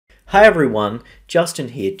Hey everyone, Justin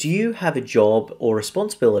here. Do you have a job or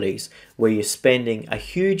responsibilities where you're spending a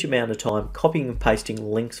huge amount of time copying and pasting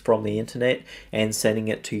links from the internet and sending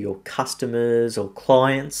it to your customers or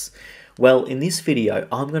clients? Well, in this video,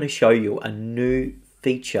 I'm going to show you a new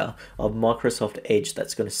feature of Microsoft Edge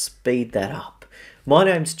that's going to speed that up. My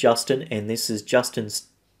name's Justin and this is Justin's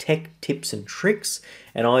Tech Tips and Tricks,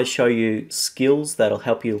 and I show you skills that'll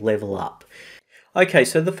help you level up. Okay,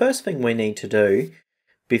 so the first thing we need to do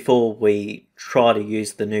before we try to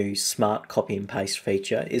use the new smart copy and paste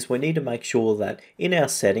feature is we need to make sure that in our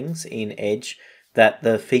settings in Edge that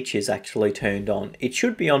the feature is actually turned on. It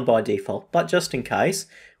should be on by default, but just in case,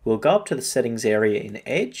 we'll go up to the settings area in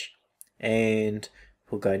Edge and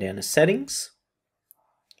we'll go down to settings.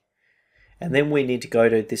 And then we need to go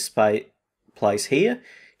to this place here,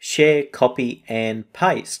 share, copy and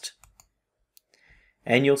paste.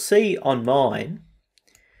 And you'll see on mine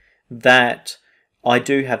that I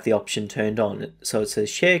do have the option turned on. So it says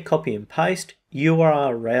share, copy and paste,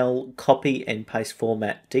 URL, copy and paste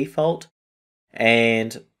format default,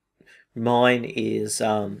 and mine is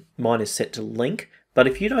set to link. But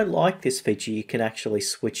if you don't like this feature, you can actually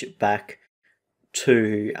switch it back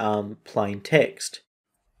to plain text.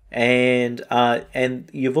 And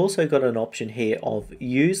you've also got an option here of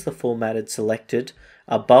use the formatted selected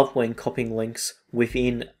above when copying links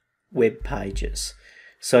within web pages.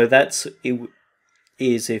 So that's it.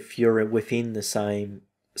 Is if you're within the same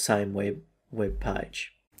web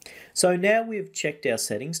page. So now we've checked our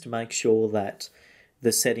settings to make sure that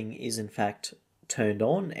the setting is in fact turned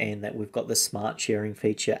on and that we've got the smart sharing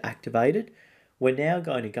feature activated. We're now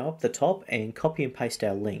going to go up the top and copy and paste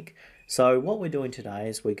our link. So what we're doing today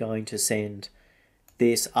is we're going to send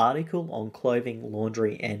this article on clothing,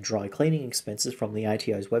 laundry and dry cleaning expenses from the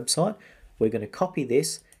ATO's website. We're going to copy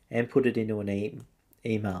this and put it into an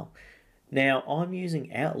email. Now, I'm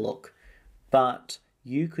using Outlook, but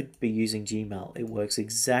you could be using Gmail. It works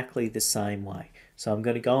exactly the same way. So I'm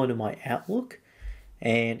going to go into my Outlook,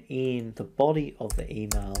 and in the body of the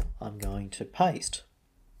email, I'm going to paste.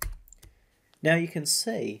 Now you can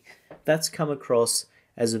see that's come across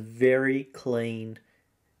as a very clean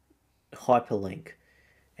hyperlink.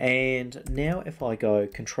 And now if I go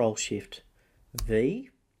Control-Shift-V,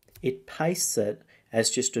 it pastes it as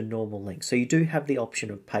just a normal link. So you do have the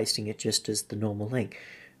option of pasting it just as the normal link.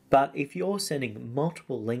 But if you're sending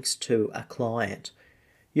multiple links to a client,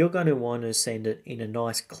 you're going to want to send it in a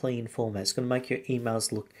nice clean format. It's going to make your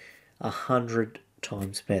emails look 100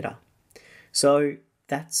 times better. So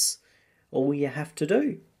that's all you have to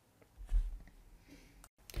do.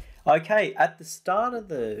 Okay, at the start of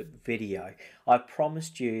the video, I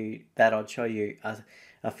promised you that I'd show you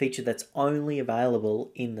a feature that's only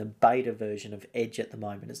available in the beta version of Edge at the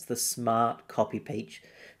moment. It's the smart copy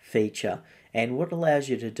feature. And what it allows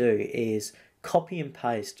you to do is copy and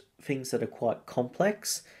paste things that are quite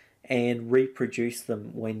complex and reproduce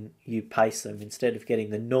them when you paste them instead of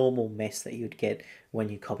getting the normal mess that you'd get when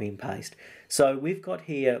you copy and paste. So we've got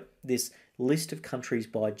here this list of countries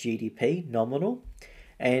by GDP, nominal.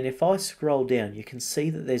 And if I scroll down, you can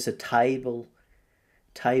see that there's a table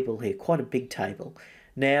here, quite a big table.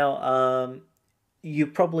 Now, you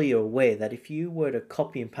probably are aware that if you were to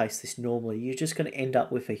copy and paste this normally, you're just going to end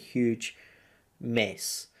up with a huge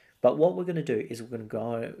mess. But what we're going to do is we're going to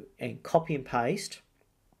go and copy and paste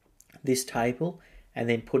this table and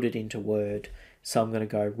then put it into Word. So I'm going to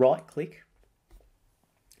go right click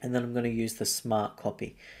and then I'm going to use the smart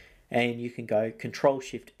copy. And you can go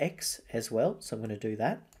Control-Shift-X as well. So I'm going to do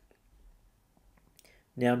that.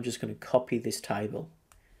 Now I'm just going to copy this table.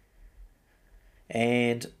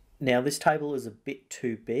 And now this table is a bit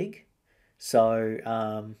too big. So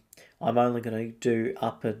I'm only going to do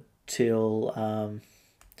up until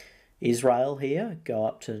Israel here. Go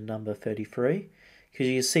up to number 33. Because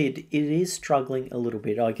you see it is struggling a little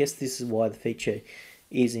bit. I guess this is why the feature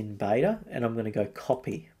is in beta. And I'm going to go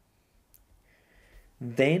copy.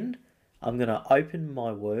 Then I'm going to open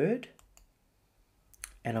my Word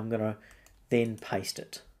and I'm going to then paste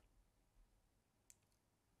it.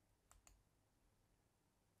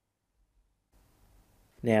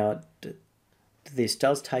 Now, this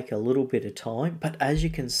does take a little bit of time, but as you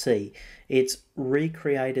can see, it's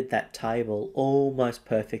recreated that table almost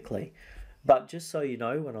perfectly. But just so you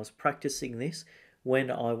know, when I was practicing this, when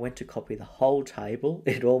I went to copy the whole table,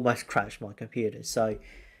 it almost crashed my computer. So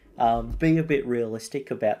be a bit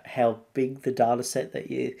realistic about how big the data set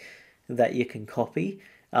that you can copy.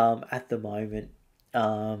 At the moment,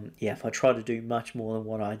 yeah, if I try to do much more than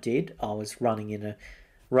what I did, I was running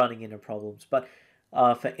into problems. But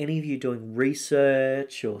for any of you doing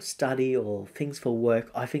research or study or things for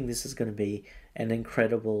work, I think this is going to be an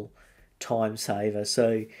incredible time saver.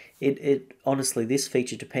 So it honestly, this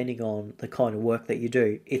feature, depending on the kind of work that you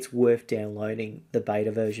do, it's worth downloading the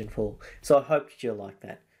beta version for. So I hope you'll like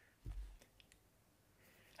that.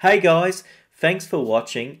 Hey guys, thanks for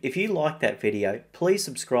watching. If you like that video, please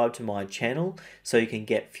subscribe to my channel so you can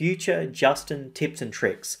get future Justin tips and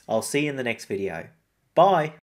tricks. I'll see you in the next video. Bye!